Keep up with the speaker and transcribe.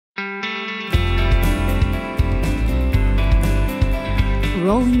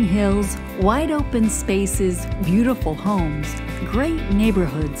Rolling hills, wide open spaces, beautiful homes, great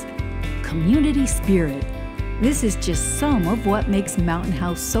neighborhoods, community spirit. This is just some of what makes Mountain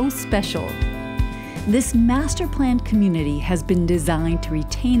House so special. This master planned community has been designed to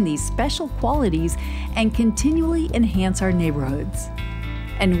retain these special qualities and continually enhance our neighborhoods.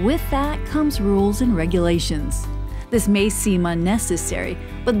 And with that comes rules and regulations. This may seem unnecessary,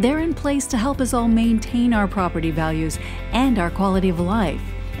 but they're in place to help us all maintain our property values and our quality of life.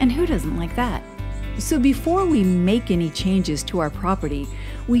 And who doesn't like that? So before we make any changes to our property,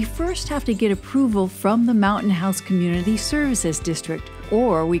 we first have to get approval from the Mountain House Community Services District,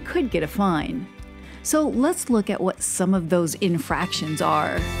 or we could get a fine. So let's look at what some of those infractions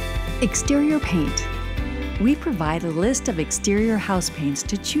are. Exterior paint. We provide a list of exterior house paints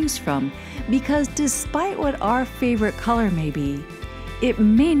to choose from because despite what our favorite color may be, it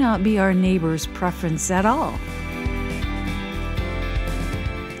may not be our neighbor's preference at all.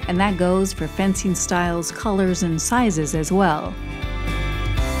 And that goes for fencing styles, colors, and sizes as well.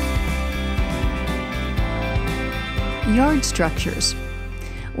 Yard structures.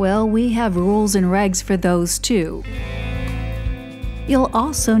 Well, we have rules and regs for those too. You'll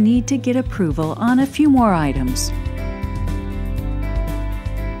also need to get approval on a few more items.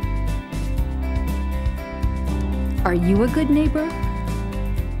 Are you a good neighbor?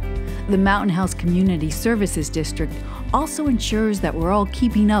 The Mountain House Community Services District also ensures that we're all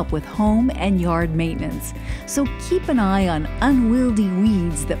keeping up with home and yard maintenance, so keep an eye on unwieldy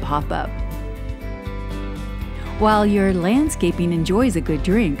weeds that pop up. While your landscaping enjoys a good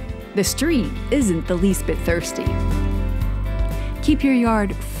drink, the street isn't the least bit thirsty. Keep your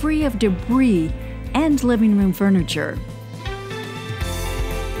yard free of debris and living room furniture.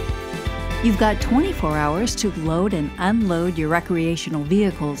 You've got 24 hours to load and unload your recreational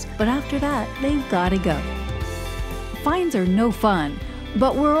vehicles, but after that, they've got to go. Fines are no fun,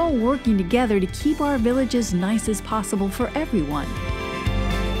 but we're all working together to keep our village as nice as possible for everyone.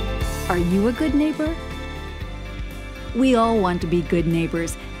 Are you a good neighbor? We all want to be good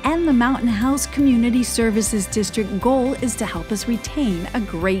neighbors, and the Mountain House Community Services District goal is to help us retain a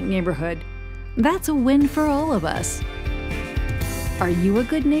great neighborhood. That's a win for all of us. Are you a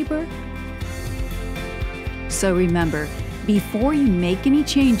good neighbor? So remember, before you make any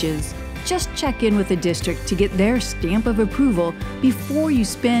changes, just check in with the district to get their stamp of approval before you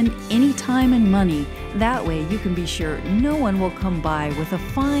spend any time and money. That way you can be sure no one will come by with a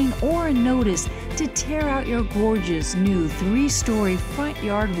fine or a notice to tear out your gorgeous new 3-story front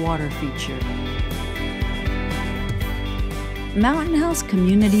yard water feature. Mountain House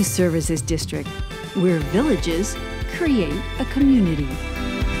Community Services District, where villages create a community.